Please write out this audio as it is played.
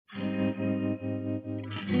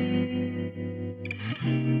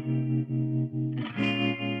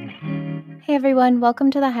Hey everyone,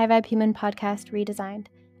 welcome to the High Vibe Human Podcast Redesigned.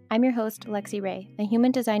 I'm your host, Lexi Ray, a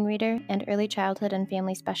human design reader and early childhood and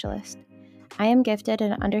family specialist. I am gifted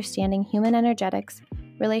in understanding human energetics,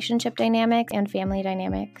 relationship dynamics, and family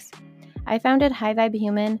dynamics. I founded High Vibe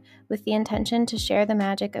Human with the intention to share the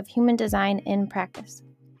magic of human design in practice.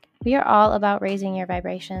 We are all about raising your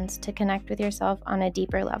vibrations to connect with yourself on a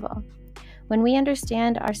deeper level. When we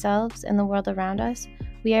understand ourselves and the world around us,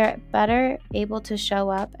 we are better able to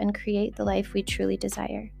show up and create the life we truly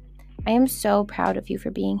desire. I am so proud of you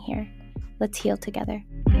for being here. Let's heal together.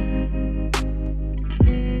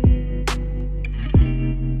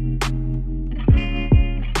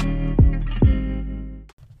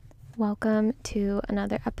 Welcome to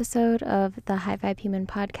another episode of the High Vibe Human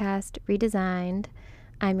Podcast Redesigned.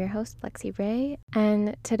 I'm your host, Lexi Ray,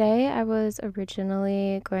 and today I was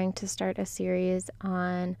originally going to start a series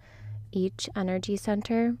on each energy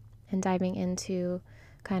center and diving into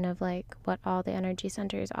kind of like what all the energy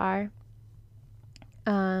centers are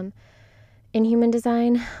in human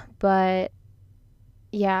design, but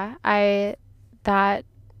yeah, that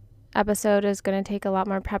episode is going to take a lot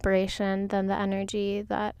more preparation than the energy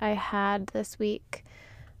that I had this week.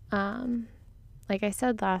 Like I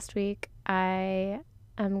said last week, I'm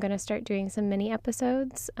going to start doing some mini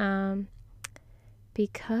episodes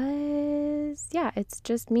because, it's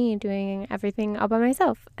just me doing everything all by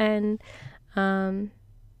myself. And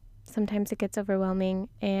sometimes it gets overwhelming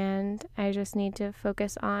and I just need to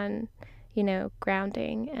focus on,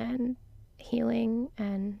 grounding and healing.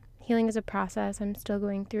 And healing is a process. I'm still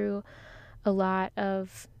going through a lot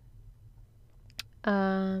of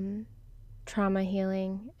trauma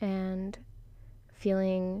healing and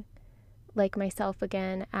feeling like myself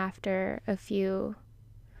again after a few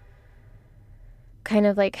kind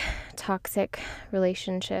of like toxic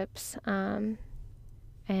relationships.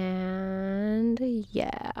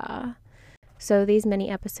 So these mini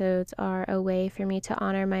episodes are a way for me to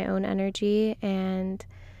honor my own energy and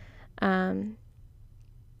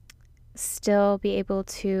still be able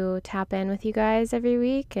to tap in with you guys every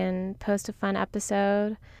week and post a fun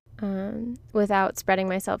episode without spreading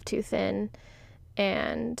myself too thin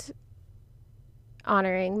and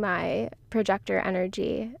honoring my projector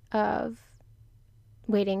energy of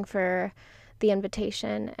waiting for the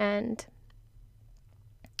invitation and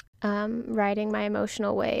riding my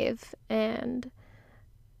emotional wave and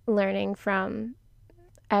learning from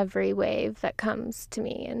every wave that comes to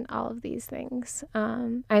me and all of these things.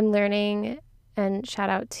 I'm learning, and shout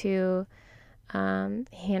out to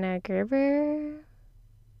Hannah Gerber.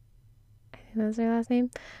 I think that's her last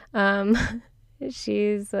name.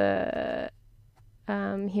 She's a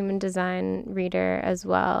human design reader as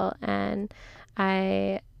well, and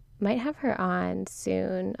I might have her on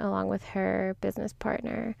soon along with her business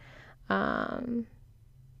partner, and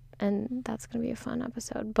that's gonna be a fun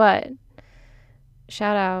episode. But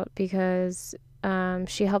shout out because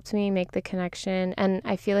she helped me make the connection, and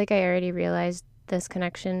I feel like I already realized this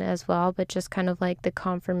connection as well, but just kind of like the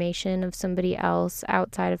confirmation of somebody else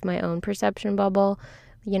outside of my own perception bubble,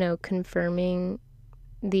 confirming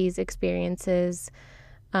these experiences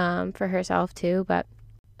for herself too. But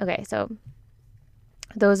okay, so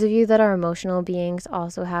those of you that are emotional beings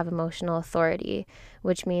also have emotional authority,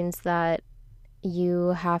 which means that you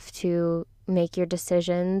have to make your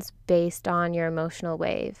decisions based on your emotional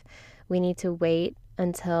wave. We need to wait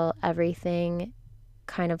until everything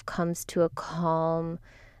kind of comes to a calm,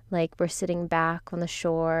 like we're sitting back on the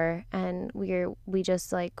shore and we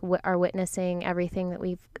just like are witnessing everything that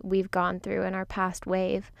we've gone through in our past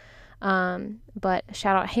wave. But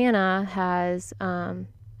shout out Hannah has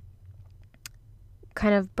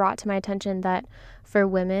kind of brought to my attention that for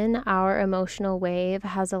women, our emotional wave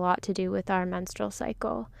has a lot to do with our menstrual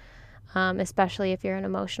cycle, especially if you're an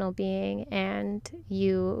emotional being and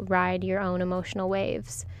you ride your own emotional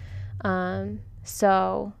waves.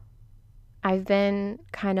 So I've been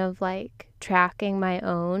kind of like tracking my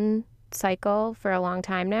own cycle for a long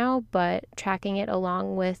time now, but tracking it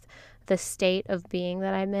along with the state of being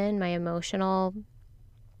that I'm in, my emotional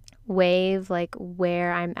wave, like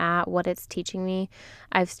where I'm at, what it's teaching me.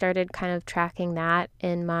 I've started kind of tracking that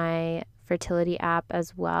in my fertility app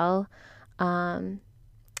as well.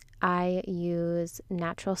 I use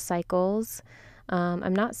Natural Cycles.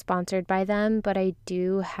 I'm not sponsored by them, but I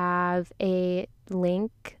do have a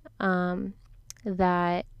link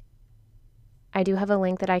that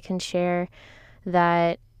I can share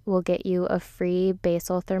that will get you a free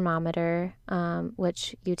basal thermometer,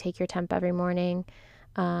 which you take your temp every morning.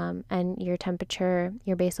 And your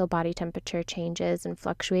basal body temperature changes and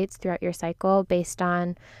fluctuates throughout your cycle based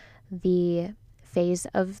on the phase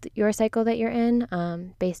of your cycle that you're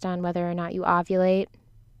in, based on whether or not you ovulate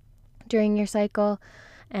during your cycle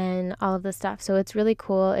and all of this stuff. So it's really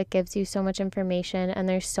cool. It gives you so much information, and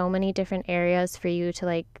there's so many different areas for you to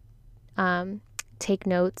like take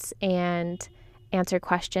notes and answer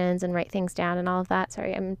questions and write things down and all of that.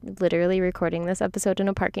 Sorry, I'm literally recording this episode in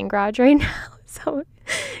a parking garage right now. So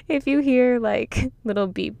if you hear like little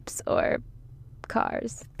beeps or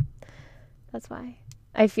cars, that's why.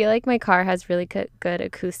 I feel like my car has really good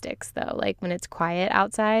acoustics though. Like when it's quiet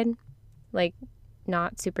outside, like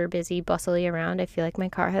not super busy, bustly around, I feel like my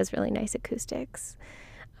car has really nice acoustics,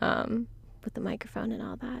 with the microphone and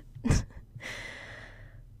all that.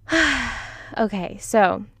 Okay,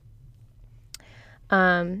 so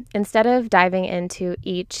instead of diving into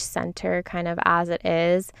each center kind of as it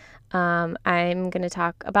is, I'm going to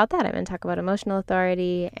talk about that. I'm going to talk about emotional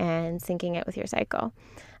authority and syncing it with your cycle,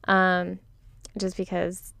 just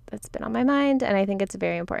because it's been on my mind and I think it's a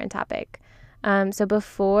very important topic. So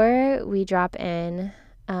before we drop in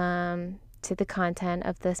to the content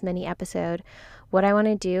of this mini episode, what I want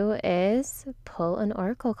to do is pull an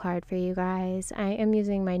oracle card for you guys. I am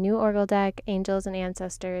using my new oracle deck, Angels and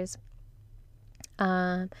Ancestors.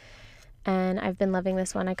 And I've been loving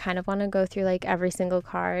this one. I kind of want to go through like every single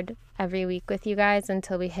card every week with you guys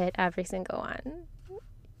until we hit every single one.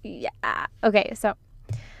 Yeah. Okay, so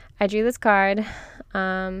I drew this card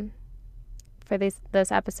for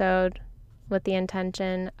this episode with the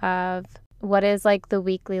intention of what is like the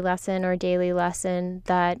weekly lesson or daily lesson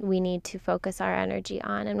that we need to focus our energy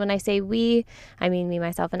on. And when I say we, I mean me,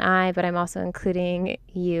 myself, and I, but I'm also including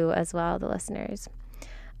you as well, the listeners.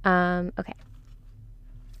 Okay.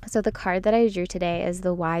 So the card that I drew today is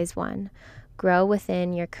the Wise One. Grow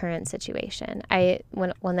within your current situation.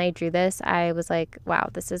 When I drew this, I was like, wow,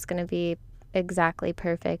 this is going to be exactly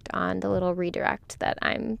perfect on the little redirect that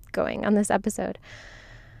I'm going on this episode.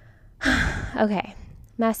 Okay,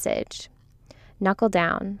 message. Knuckle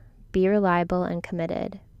down. Be reliable and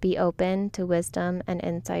committed. Be open to wisdom and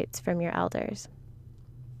insights from your elders.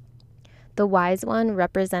 The Wise One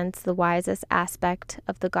represents the wisest aspect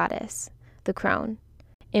of the goddess, the crone.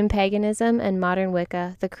 In paganism and modern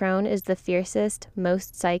Wicca, the crone is the fiercest,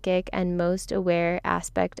 most psychic, and most aware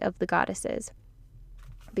aspect of the goddesses,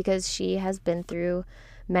 because she has been through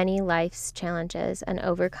many life's challenges and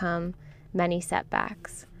overcome many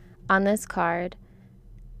setbacks. On this card,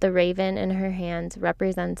 the raven in her hands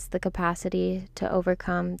represents the capacity to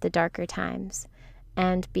overcome the darker times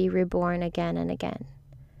and be reborn again and again.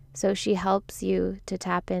 So she helps you to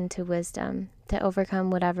tap into wisdom to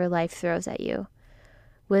overcome whatever life throws at you.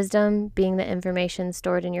 Wisdom being the information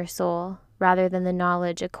stored in your soul rather than the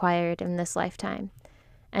knowledge acquired in this lifetime,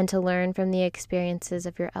 and to learn from the experiences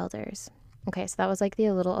of your elders. Okay, so that was like the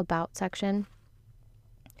little about section.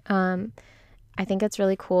 I think it's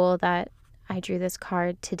really cool that I drew this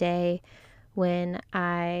card today when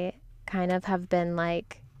I kind of have been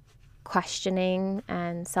like questioning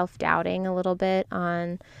and self-doubting a little bit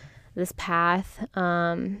on this path.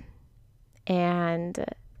 And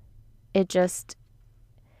it just,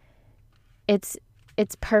 it's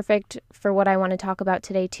perfect for what I want to talk about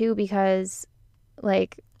today too, because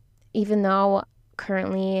like, even though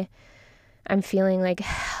currently I'm feeling like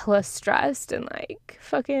hella stressed and like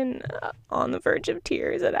fucking on the verge of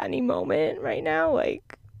tears at any moment right now,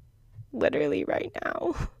 like literally right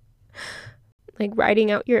now, like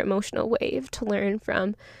riding out your emotional wave to learn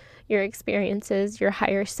from your experiences, your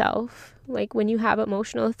higher self. Like when you have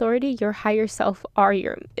emotional authority, your higher self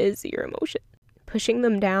is your emotion. Pushing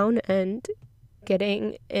them down and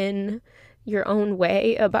getting in your own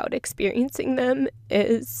way about experiencing them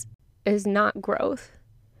is not growth.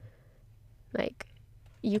 Like,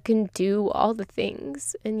 you can do all the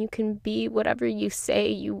things and you can be whatever you say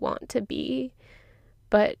you want to be,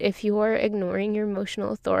 but if you're ignoring your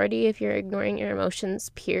emotional authority, if you're ignoring your emotions,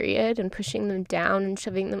 period, and pushing them down and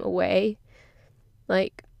shoving them away,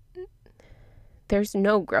 like, there's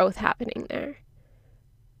no growth happening there.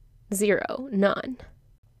 Zero, none.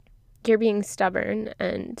 You're being stubborn,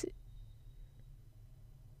 and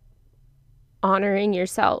honoring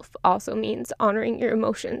yourself also means honoring your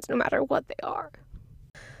emotions no matter what they are.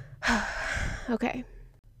 Okay.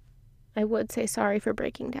 I would say sorry for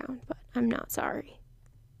breaking down, but I'm not sorry.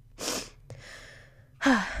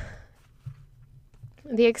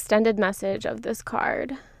 The extended message of this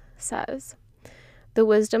card says, the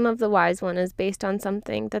wisdom of the wise one is based on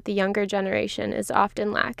something that the younger generation is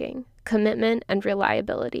often lacking: commitment and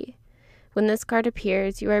reliability. When this card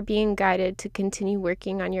appears, you are being guided to continue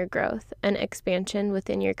working on your growth and expansion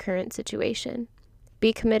within your current situation.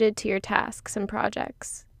 Be committed to your tasks and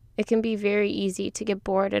projects. It can be very easy to get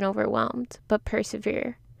bored and overwhelmed, but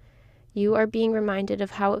persevere. You are being reminded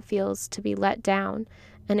of how it feels to be let down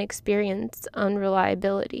and experience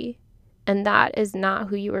unreliability, and that is not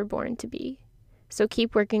who you were born to be. So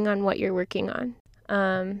keep working on what you're working on.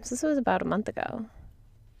 So this was about a month ago,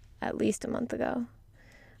 at least a month ago.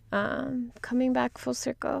 Coming back full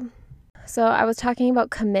circle. So I was talking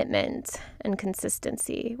about commitment and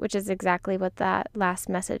consistency, which is exactly what that last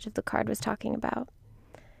message of the card was talking about.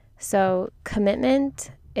 So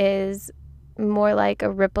commitment is more like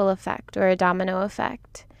a ripple effect or a domino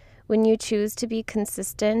effect. When you choose to be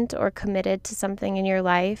consistent or committed to something in your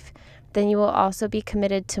life, then you will also be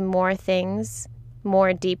committed to more things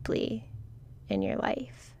more deeply in your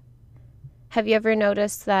life. Have you ever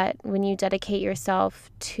noticed that when you dedicate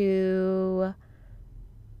yourself to,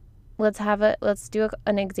 let's do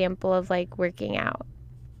an example of like working out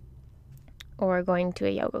or going to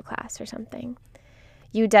a yoga class or something.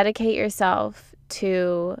 You dedicate yourself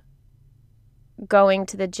to going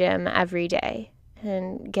to the gym every day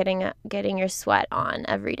and getting your sweat on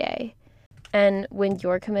every day. And when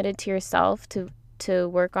you're committed to yourself to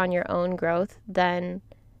work on your own growth, then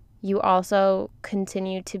you also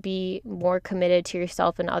continue to be more committed to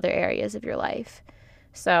yourself in other areas of your life.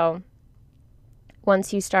 So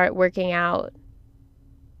once you start working out,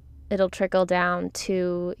 it'll trickle down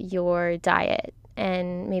to your diet,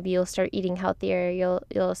 and maybe you'll start eating healthier.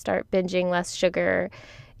 You'll start binging less sugar.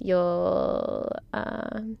 You'll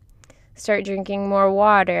start drinking more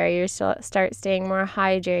water. You'll start staying more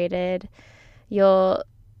hydrated. You'll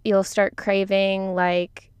start craving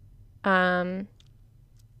like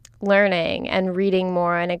learning and reading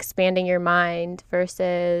more and expanding your mind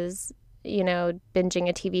versus, binging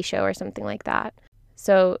a TV show or something like that.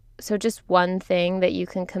 So just one thing that you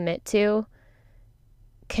can commit to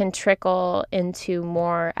can trickle into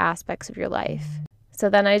more aspects of your life. So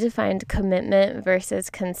then I defined commitment versus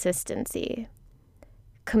consistency.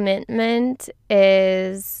 Commitment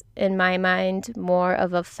is, in my mind, more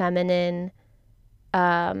of a feminine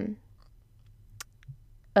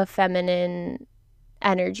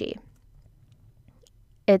energy.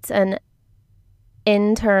 It's an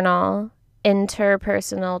internal,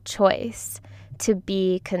 interpersonal choice to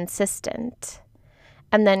be consistent.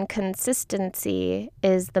 And then consistency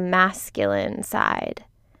is the masculine side.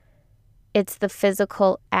 It's the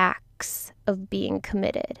physical acts of being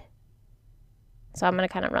committed. So I'm going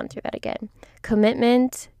to kind of run through that again.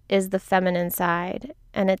 Commitment is the feminine side,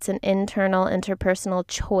 and it's an internal, interpersonal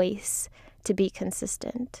choice to be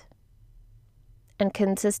consistent. And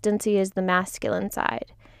consistency is the masculine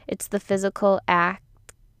side. It's the physical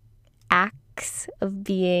acts of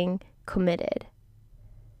being committed.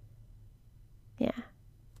 Yeah.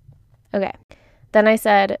 Okay. Then I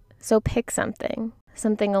said, so pick something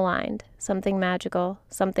aligned, something magical,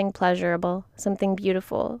 something pleasurable, something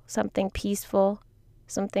beautiful, something peaceful,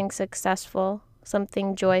 something successful,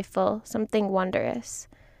 something joyful, something wondrous.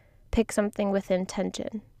 Pick something with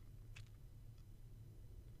intention.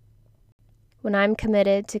 When I'm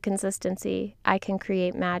committed to consistency, I can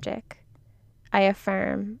create magic. I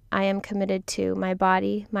affirm I am committed to my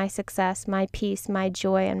body, my success, my peace, my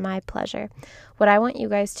joy, and my pleasure. What I want you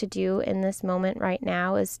guys to do in this moment right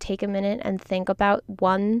now is take a minute and think about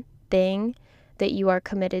one thing that you are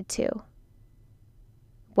committed to.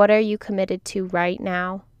 What are you committed to right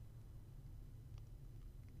now?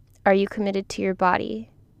 Are you committed to your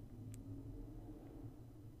body?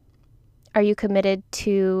 Are you committed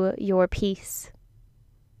to your peace,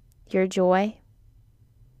 your joy,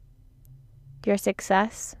 your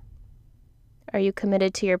success? Are you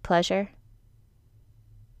committed to your pleasure?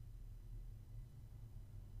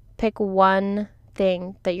 Pick one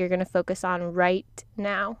thing that you're going to focus on right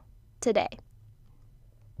now, today,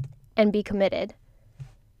 and be committed.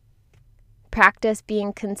 Practice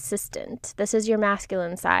being consistent. This is your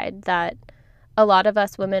masculine side that a lot of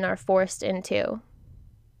us women are forced into.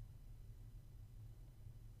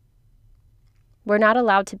 We're not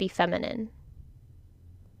allowed to be feminine.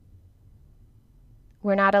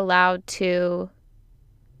 We're not allowed to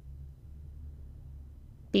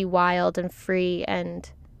be wild and free and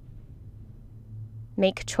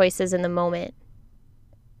make choices in the moment.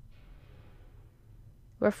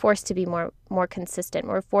 We're forced to be more consistent.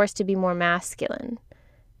 We're forced to be more masculine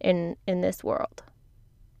in this world.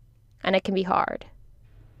 And it can be hard.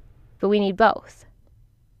 But we need both.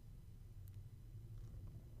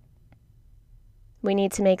 We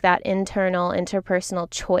need to make that internal, interpersonal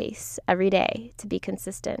choice every day to be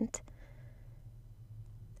consistent.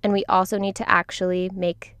 And we also need to actually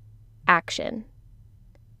make action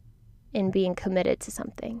in being committed to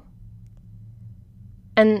something.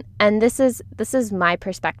 And this is my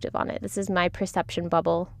perspective on it. This is my perception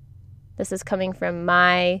bubble. This is coming from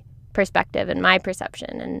my perspective and my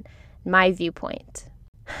perception and my viewpoint.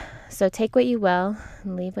 So take what you will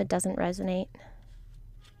and leave what doesn't resonate.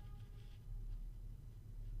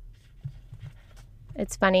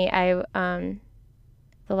 It's funny, the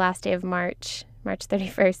last day of March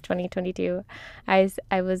 31st, 2022,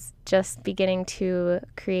 I was just beginning to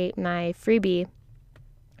create my freebie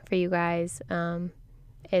for you guys.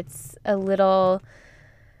 It's a little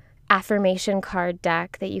affirmation card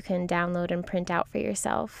deck that you can download and print out for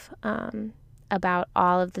yourself about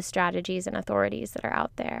all of the strategies and authorities that are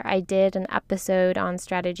out there. I did an episode on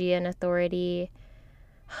strategy and authority.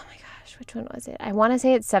 Oh my gosh, which one was it? I want to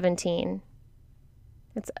say it's 17.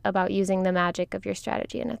 It's about using the magic of your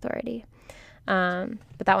strategy and authority. But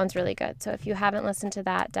that one's really good. So if you haven't listened to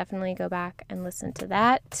that, definitely go back and listen to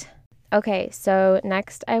that. Okay, so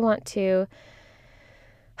next I want to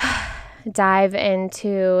dive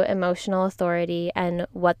into emotional authority and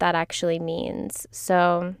what that actually means.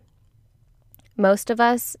 So about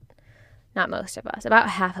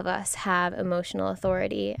half of us have emotional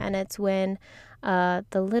authority, and it's when the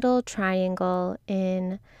little triangle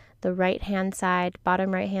in the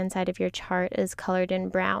bottom right hand side of your chart is colored in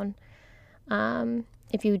brown.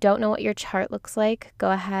 If you don't know what your chart looks like,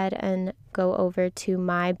 go ahead and go over to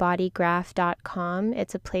mybodygraph.com.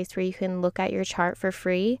 It's a place where you can look at your chart for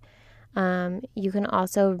free. You can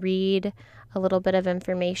also read a little bit of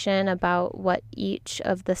information about what each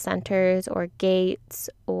of the centers or gates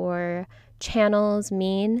or channels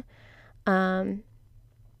mean. And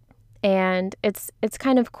it's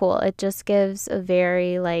kind of cool. It just gives a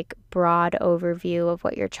very broad overview of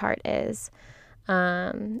what your chart is.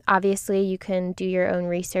 Obviously, you can do your own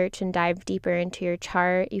research and dive deeper into your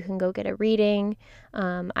chart. You can go get a reading.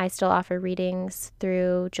 I still offer readings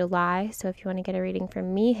through July, so if you want to get a reading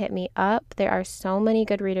from me, hit me up. There are so many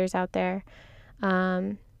good readers out there.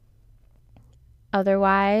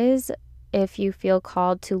 Otherwise, if you feel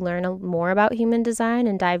called to learn more about human design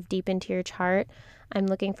and dive deep into your chart, I'm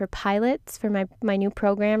looking for pilots for my new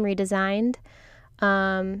program, Redesigned.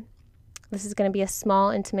 This is going to be a small,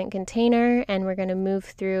 intimate container, and we're going to move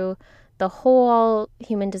through the whole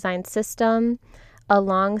human design system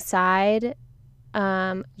alongside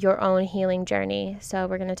your own healing journey. So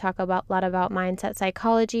we're going to talk a lot about mindset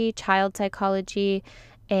psychology, child psychology,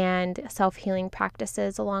 and self-healing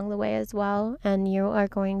practices along the way as well. And you are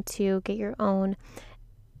going to get your own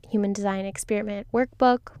human design experiment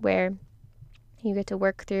workbook where you get to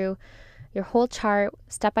work through your whole chart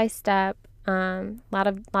step by step.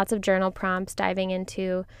 Lots of journal prompts diving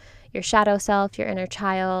into your shadow self, your inner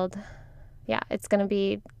child. Yeah, it's going to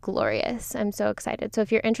be glorious. I'm so excited. So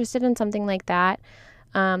if you're interested in something like that,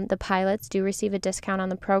 the pilots do receive a discount on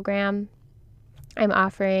the program. I'm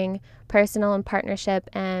offering personal and partnership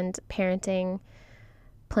and parenting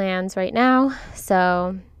plans right now.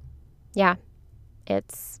 So yeah,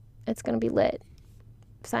 it's going to be lit.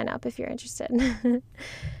 Sign up if you're interested.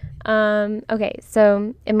 Okay,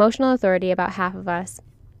 so emotional authority, about half of us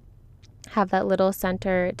have that little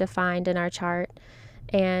center defined in our chart.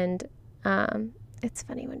 And it's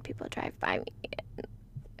funny when people drive by me,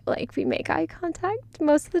 we make eye contact.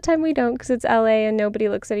 Most of the time we don't because it's LA and nobody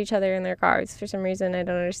looks at each other in their cars for some reason. I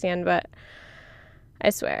don't understand, but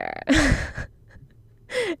I swear.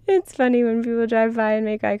 It's funny when people drive by and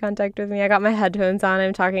make eye contact with me. I got my headphones on.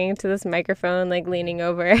 I'm talking to this microphone, leaning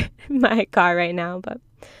over my car right now, but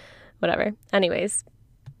whatever. Anyways,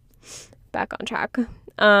 back on track.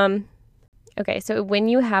 Okay, so when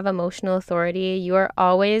you have emotional authority, you are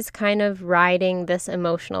always kind of riding this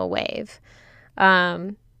emotional wave.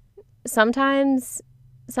 Sometimes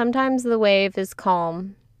the wave is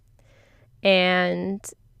calm and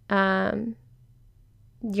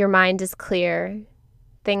your mind is clear.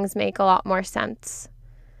 Things make a lot more sense.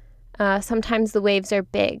 Sometimes the waves are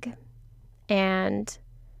big and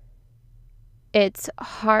it's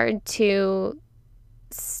hard to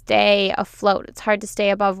stay afloat. It's hard to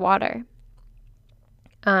stay above water.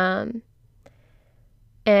 And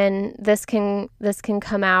this can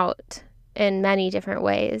come out in many different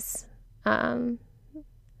ways.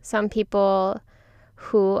 Some people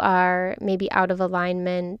who are maybe out of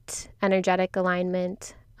alignment, energetic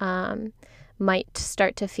alignment, might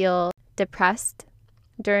start to feel depressed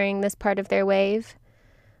during this part of their wave.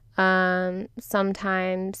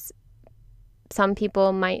 Sometimes some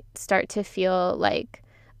people might start to feel like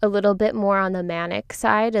a little bit more on the manic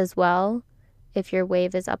side as well, if your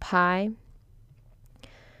wave is up high.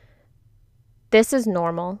 This is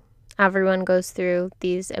normal. Everyone goes through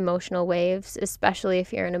these emotional waves, especially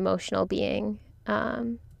if you're an emotional being.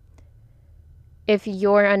 if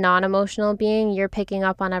you're a non-emotional being, you're picking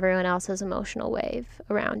up on everyone else's emotional wave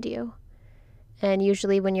around you. And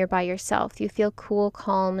usually when you're by yourself, you feel cool,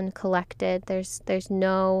 calm, and collected. There's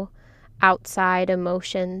no outside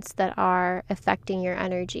emotions that are affecting your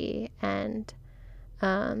energy, and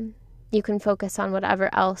you can focus on whatever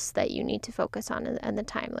else that you need to focus on at the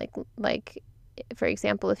time. Like for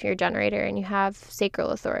example, if you're a generator and you have sacral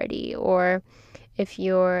authority, or if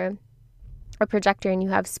you're a projector and you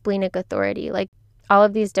have splenic authority, like all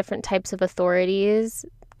of these different types of authorities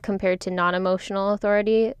compared to non-emotional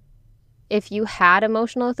authority. If you had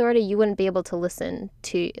emotional authority, you wouldn't be able to listen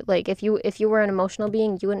to, like, if you were an emotional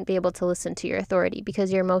being, you wouldn't be able to listen to your authority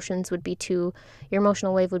because your emotional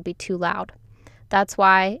wave would be too loud. That's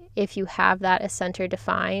why if you have that center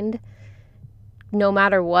defined, no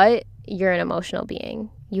matter what, you're an emotional being.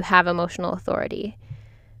 You have emotional authority.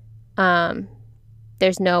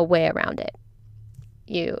 There's no way around it.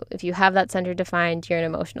 If you have that center defined, you're an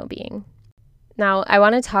emotional being. Now, I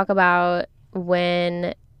want to talk about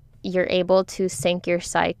when you're able to sync your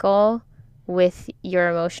cycle with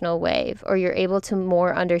your emotional wave, or you're able to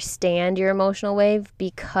more understand your emotional wave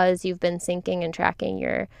because you've been syncing and tracking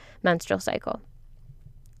your menstrual cycle.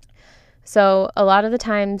 So a lot of the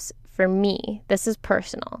times for me, this is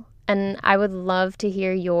personal, and I would love to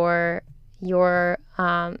hear your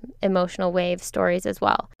emotional wave stories as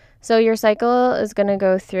well. So your cycle is going to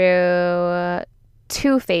go through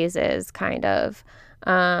 2 phases, kind of,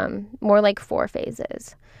 more like 4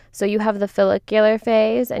 phases. So you have the follicular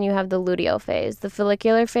phase and you have the luteal phase. The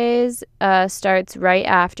follicular phase starts right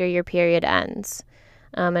after your period ends,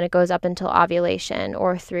 and it goes up until ovulation,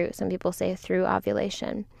 or through, some people say through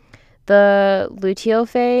ovulation. The luteal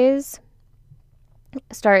phase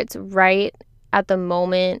starts right at the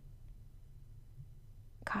moment.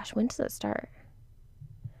 Gosh, when does it start?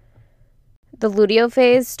 The luteal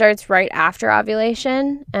phase starts right after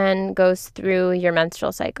ovulation and goes through your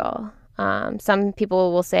menstrual cycle. Some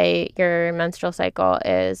people will say your menstrual cycle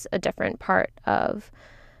is a different part of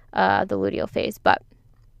the luteal phase, but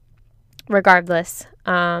regardless,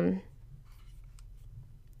 there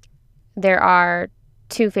are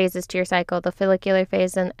 2 phases to your cycle, the follicular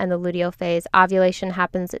phase and the luteal phase. Ovulation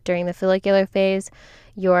happens during the follicular phase.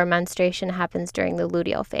 Your menstruation happens during the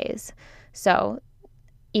luteal phase. So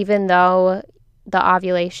even though the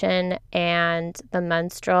ovulation and the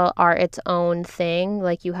menstrual are its own thing,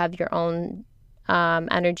 like you have your own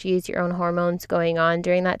energies, your own hormones going on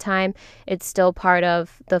during that time, it's still part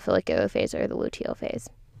of the follicular phase or the luteal phase.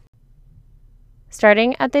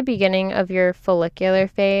 Starting at the beginning of your follicular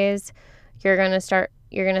phase, you're going to start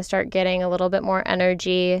getting a little bit more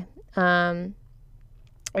energy. You're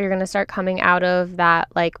going to start coming out of that,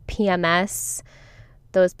 like, PMS,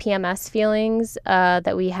 those PMS feelings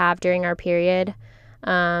that we have during our period,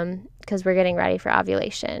 because we're getting ready for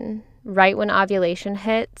ovulation. Right when ovulation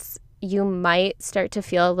hits, you might start to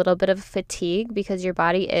feel a little bit of fatigue because your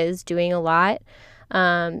body is doing a lot.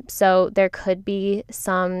 So there could be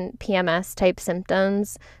some PMS type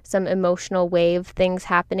symptoms, some emotional wave things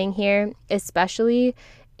happening here, especially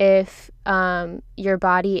if your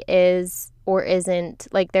body is or isn't,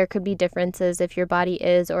 like, there could be differences if your body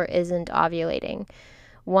is or isn't ovulating.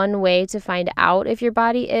 One way to find out if your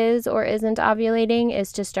body is or isn't ovulating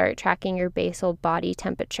is to start tracking your basal body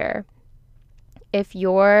temperature. If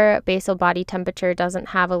your basal body temperature doesn't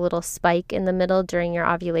have a little spike in the middle during your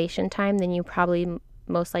ovulation time, then you probably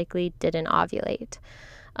most likely didn't ovulate.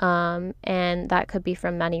 And that could be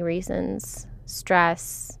from many reasons: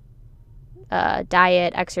 stress,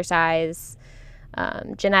 diet, exercise,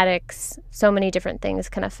 genetics. So many different things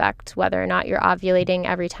can affect whether or not you're ovulating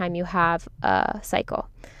every time you have a cycle.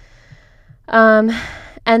 And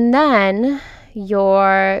then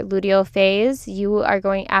your luteal phase, you are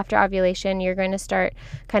going, after ovulation, you're going to start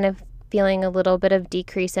kind of feeling a little bit of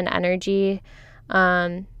decrease in energy.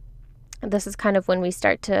 This is kind of when we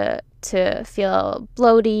start to feel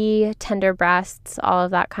bloaty, tender breasts, all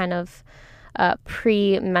of that kind of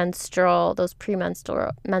premenstrual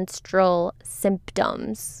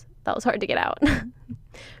symptoms. That was hard to get out.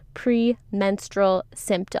 Premenstrual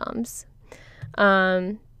symptoms.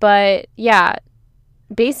 But yeah,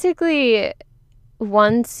 basically,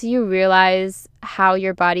 once you realize how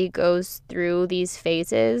your body goes through these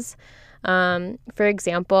phases, for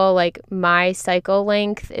example, like, my cycle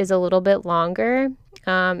length is a little bit longer.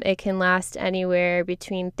 It can last anywhere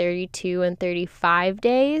between 32 and 35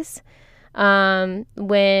 days,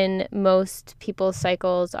 when most people's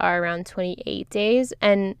cycles are around 28 days.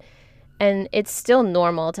 And it's still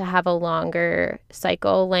normal to have a longer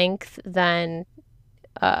cycle length than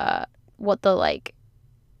what the, like,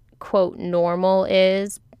 quote, normal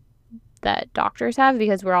is. that doctors have,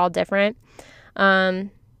 because we're all different.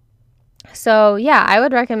 So yeah, I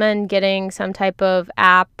would recommend getting some type of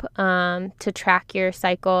app to track your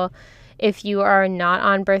cycle. If you are not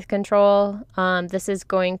on birth control, this is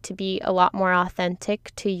going to be a lot more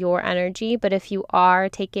authentic to your energy. But if you are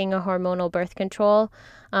taking a hormonal birth control,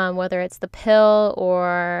 whether it's the pill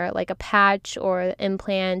or like a patch or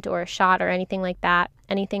implant or a shot or anything like that,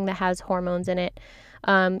 anything that has hormones in it,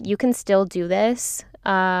 you can still do this.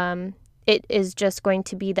 It is just going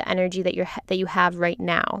to be the energy that you have right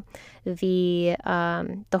now, the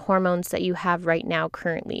hormones that you have right now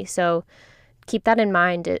currently. So keep that in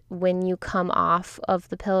mind when you come off of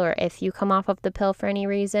the pill, or if you come off of the pill for any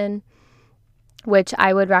reason, which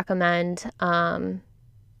I would recommend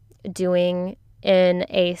doing in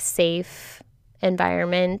a safe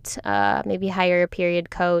environment. Maybe hire a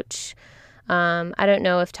period coach. I don't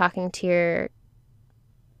know if talking to your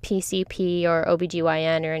PCP or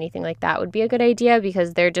OBGYN or anything like that would be a good idea,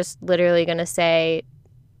 because they're just literally going to say,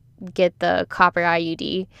 get the copper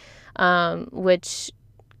IUD, which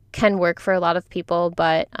can work for a lot of people,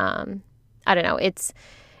 but I don't know.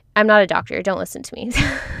 I'm not a doctor. Don't listen to me.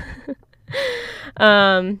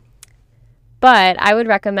 But I would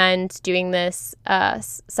recommend doing this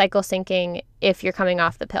cycle syncing if you're coming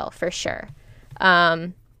off the pill, for sure.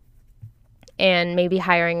 And maybe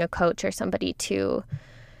hiring a coach or somebody to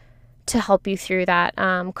help you through that.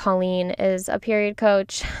 Colleen is a period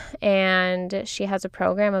coach, and she has a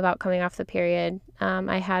program about coming off the period.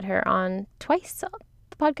 I had her on the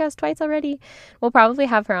podcast twice already. We'll probably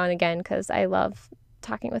have her on again, because I love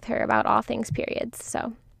talking with her about all things periods.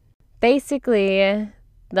 So basically,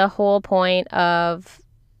 the whole point of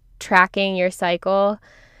tracking your cycle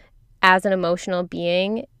as an emotional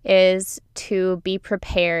being is to be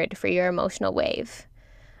prepared for your emotional wave.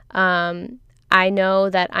 I know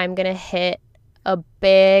that I'm going to hit a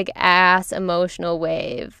big ass emotional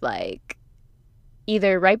wave, like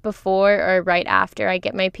either right before or right after I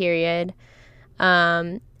get my period.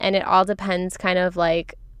 And it all depends kind of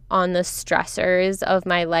like on the stressors of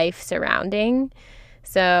my life surrounding.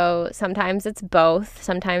 So sometimes it's both.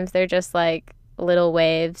 Sometimes they're just like little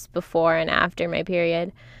waves before and after my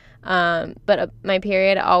period. But my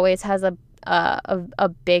period always has a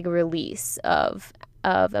big release of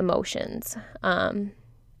emotions,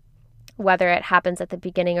 whether it happens at the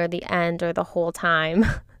beginning or the end or the whole time.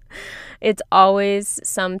 It's always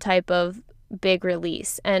some type of big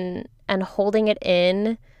release, and holding it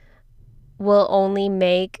in will only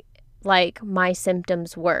make like my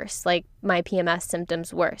symptoms worse, like my PMS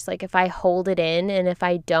symptoms worse. Like if I hold it in and if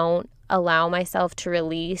I don't allow myself to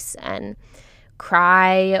release and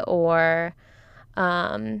cry, or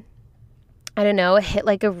I don't know, hit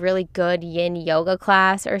like a really good yin yoga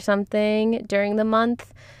class or something during the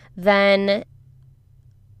month, then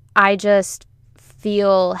I just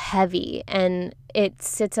feel heavy and it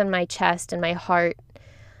sits on my chest and my heart.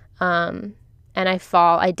 And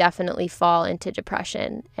I definitely fall into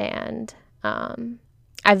depression. And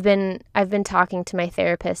I've been talking to my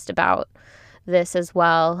therapist about this as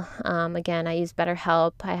well. Again, I use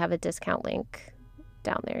BetterHelp. I have a discount link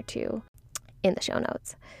down there too in the show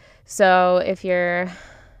notes. So if you're,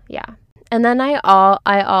 yeah. And then I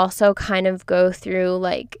also kind of go through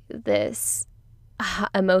like this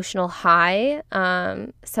emotional high.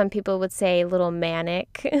 Some people would say a little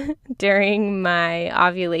manic during my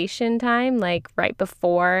ovulation time, like right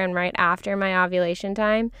before and right after my ovulation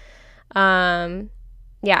time.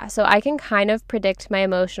 Yeah, so I can kind of predict my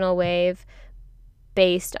emotional wave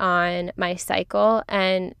based on my cycle,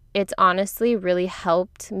 and it's honestly really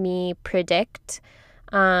helped me predict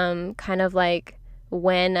kind of like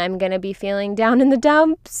when I'm going to be feeling down in the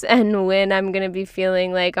dumps and when I'm going to be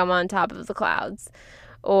feeling like I'm on top of the clouds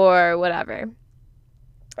or whatever.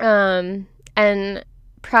 And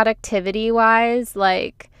productivity wise,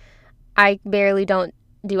 like I barely don't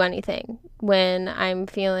do anything when I'm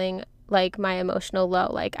feeling like my emotional low.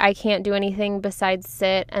 Like I can't do anything besides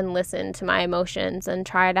sit and listen to my emotions and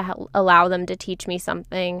try to allow them to teach me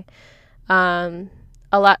something.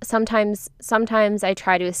 Sometimes I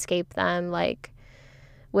try to escape them, like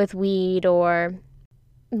with weed or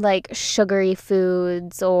like sugary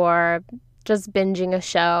foods or just binging a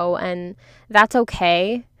show, and that's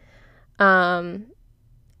okay.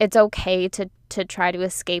 It's okay to try to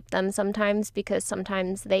escape them sometimes, because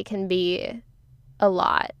sometimes they can be a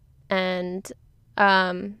lot, and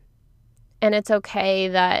it's okay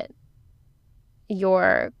that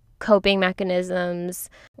your coping mechanisms,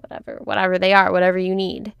 whatever they are, whatever you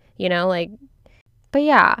need, like, but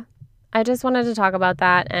yeah, I just wanted to talk about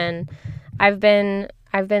that. And I've been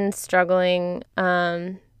struggling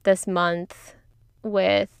this month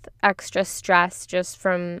with extra stress just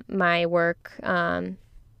from my work, my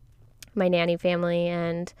nanny family,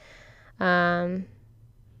 and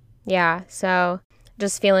yeah, so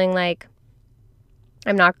just feeling like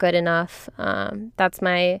I'm not good enough. That's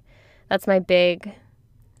my big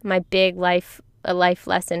life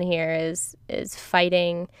lesson here is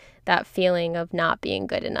fighting that feeling of not being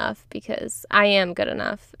good enough, because I am good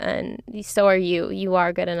enough, and so are you. You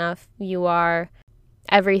are good enough. You are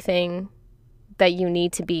everything that you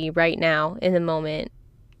need to be right now in the moment.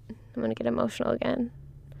 I'm gonna get emotional again.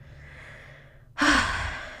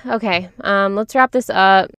 Okay, let's wrap this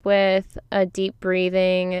up with a deep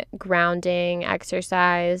breathing, grounding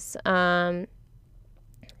exercise.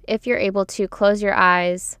 If you're able to, close your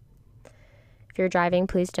eyes. If you're driving,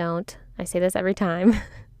 please don't. I say this every time.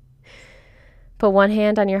 Put one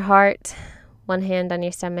hand on your heart, one hand on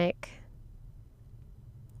your stomach.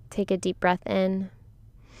 Take a deep breath in.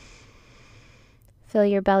 Fill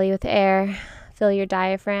your belly with air. Fill your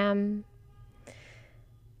diaphragm.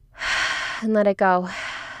 And let it go.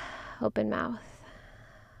 Open mouth.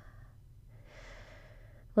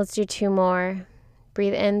 Let's do 2 more.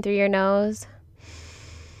 Breathe in through your nose.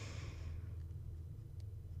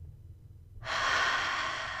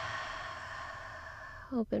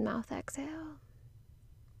 Open mouth, exhale.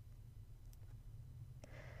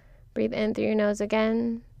 Breathe in through your nose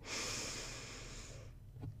again.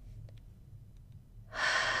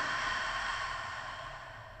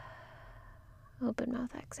 Open mouth,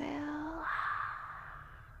 exhale.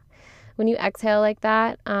 When you exhale like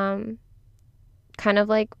that, kind of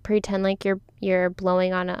like pretend like you're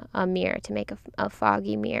blowing on a mirror to make a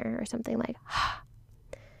foggy mirror or something, like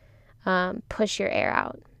push your air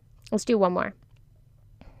out. Let's do 1 more.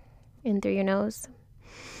 In through your nose.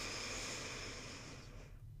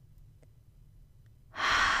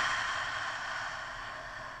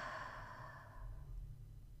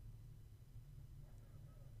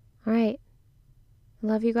 All right.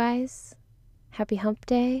 Love you guys. Happy hump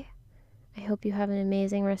day. I hope you have an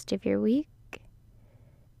amazing rest of your week.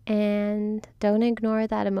 And don't ignore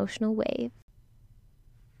that emotional wave.